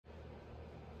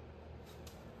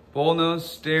Bullnose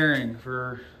stairing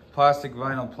for plastic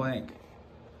vinyl plank.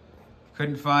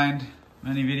 Couldn't find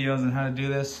many videos on how to do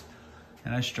this,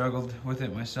 and I struggled with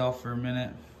it myself for a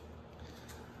minute.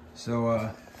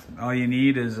 So all you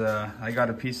need is, I got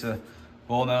a piece of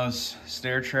bullnose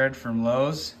stair tread from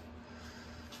Lowe's.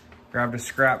 Grabbed a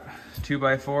scrap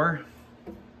 2x4,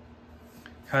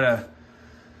 cut a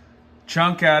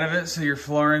chunk out of it so your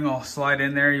flooring will slide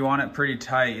in there. You want it pretty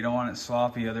tight, you don't want it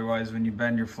sloppy, otherwise when you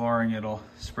bend your flooring it'll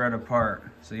spread apart.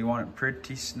 So you want it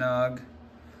pretty snug.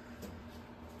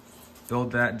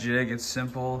 Build that jig, it's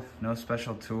simple, no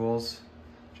special tools,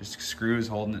 just screws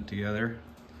holding it together.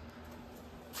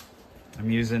 I'm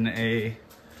using a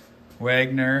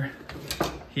Wagner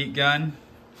heat gun.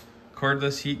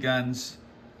 Cordless heat guns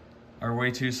are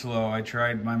way too slow. I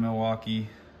tried my Milwaukee.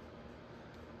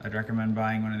 I'd recommend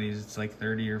buying one of these. It's like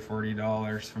 $30 or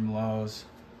 $40 from Lowe's.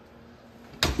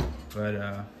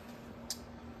 But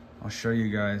I'll show you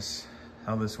guys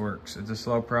how this works. It's a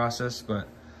slow process, but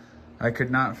I could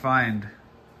not find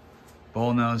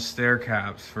bullnose stair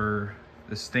caps for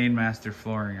the Stainmaster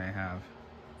flooring I have.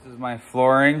 This is my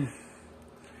flooring.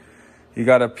 You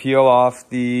gotta peel off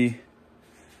the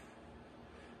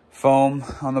foam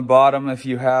on the bottom if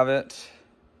you have it,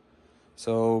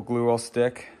 so glue will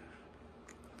stick.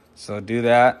 So do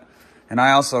that. And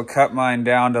I also cut mine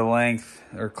down to length,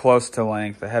 or close to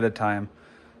length, ahead of time.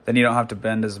 Then you don't have to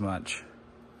bend as much.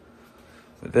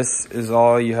 But this is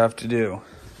all you have to do.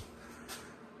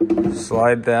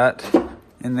 Slide that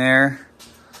in there.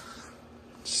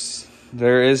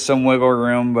 There is some wiggle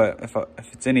room, but if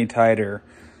it's any tighter,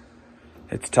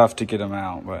 it's tough to get them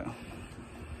out, but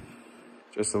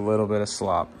just a little bit of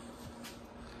slop.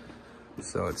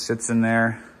 So it sits in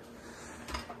there,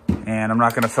 and I'm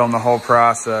not gonna film the whole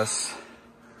process,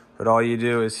 but all you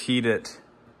do is heat it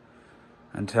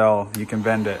until you can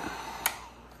bend it.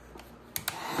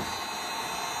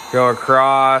 Go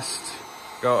across,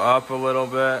 go up a little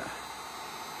bit.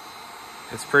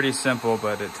 It's pretty simple,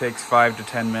 but it takes 5 to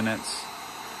 10 minutes.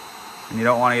 And you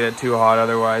don't wanna get it too hot,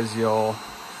 otherwise you'll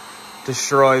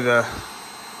destroy the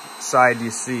side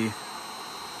you see.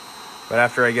 But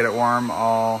after I get it warm,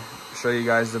 I'll show you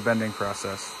guys the bending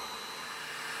process.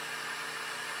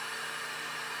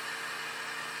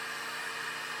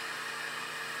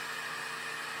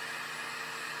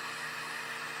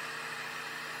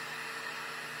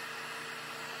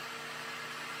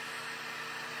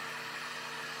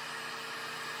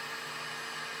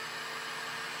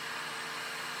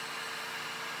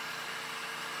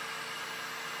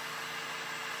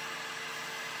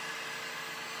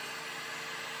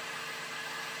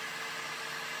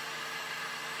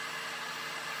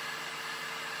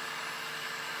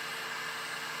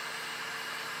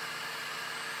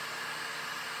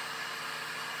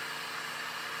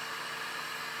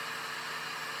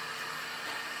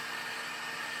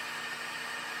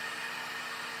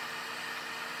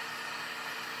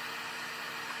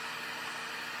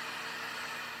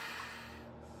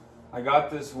 I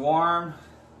got this warm.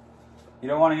 You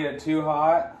don't want to get it too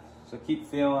hot, so keep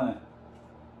feeling it.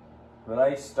 But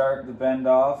I start the bend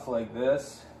off like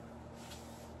this.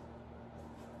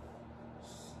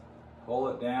 Pull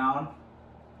it down.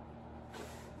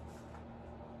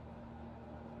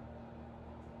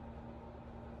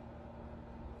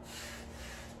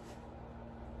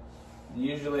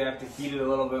 You usually have to heat it a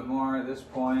little bit more at this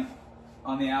point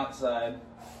on the outside.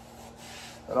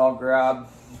 But I'll grab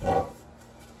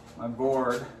my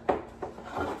board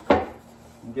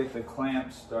and get the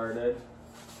clamp started.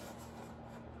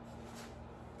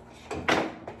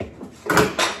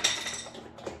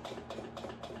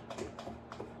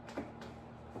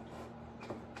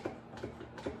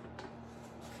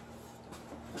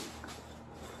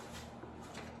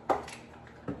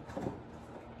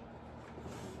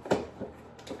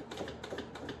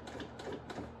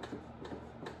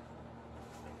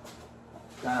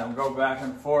 Kind of go back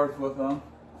and forth with them.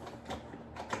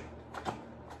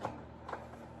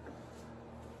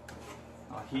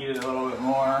 Heat it a little bit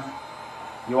more.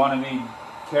 You want to be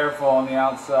careful on the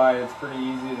outside. It's pretty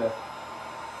easy to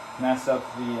mess up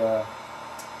the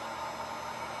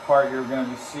part you're going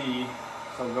to see.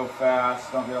 So go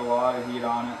fast. Don't get a lot of heat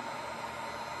on it.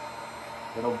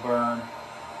 It'll burn.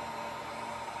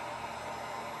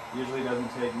 Usually doesn't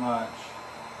take much.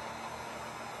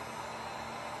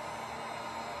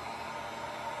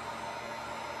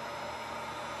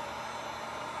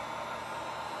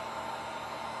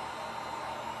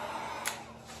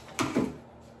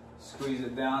 Squeeze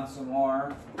it down some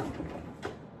more.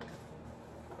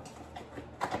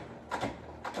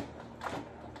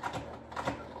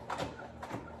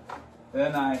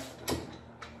 Then I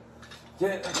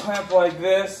Get a clamp like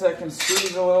this, I can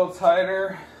squeeze a little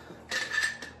tighter.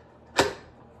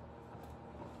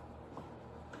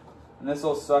 And this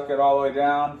will suck it all the way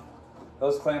down.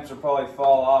 Those clamps will probably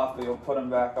fall off, but you'll put them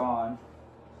back on.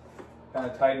 Kind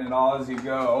of tighten it all as you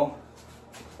go.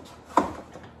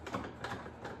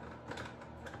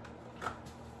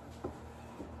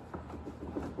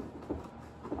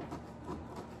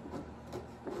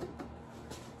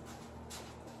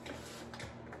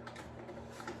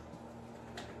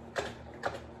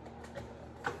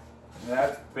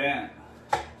 That's bent.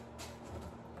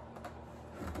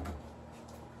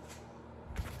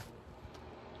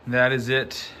 That is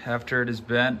it after it is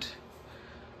bent.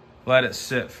 Let it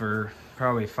sit for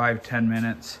probably 5-10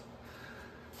 minutes.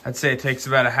 I'd say it takes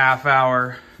about a half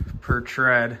hour per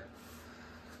tread.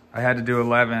 I had to do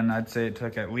 11. I'd say it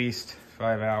took at least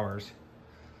 5 hours.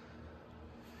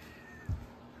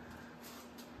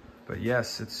 But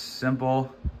yes, it's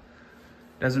simple.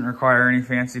 Doesn't require any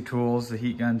fancy tools. The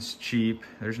heat gun's cheap.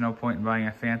 There's no point in buying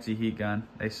a fancy heat gun.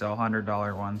 They sell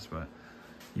 $100 ones, but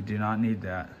you do not need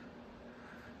that.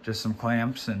 Just some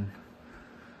clamps and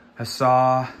a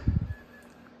saw,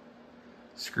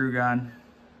 screw gun.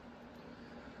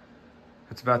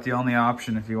 That's about the only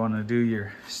option if you want to do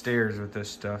your stairs with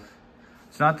this stuff.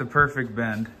 It's not the perfect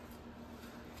bend,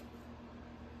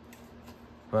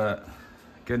 but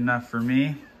good enough for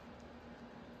me.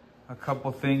 A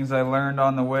couple things I learned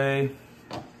on the way.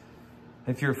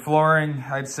 If you're flooring,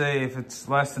 I'd say if it's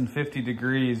less than 50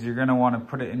 degrees, you're gonna wanna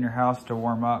put it in your house to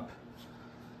warm up.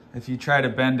 If you try to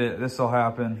bend it, this will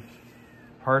happen.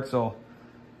 Parts will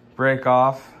break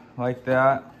off like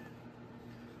that.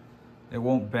 It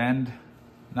won't bend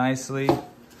nicely.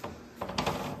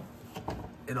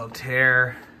 It'll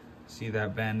tear. See,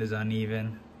 that bend is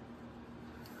uneven.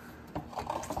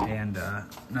 And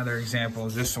another example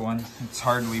is this one. It's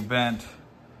hardly bent,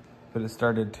 but it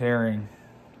started tearing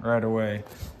right away.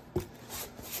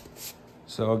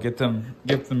 So get them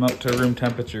up to room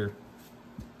temperature.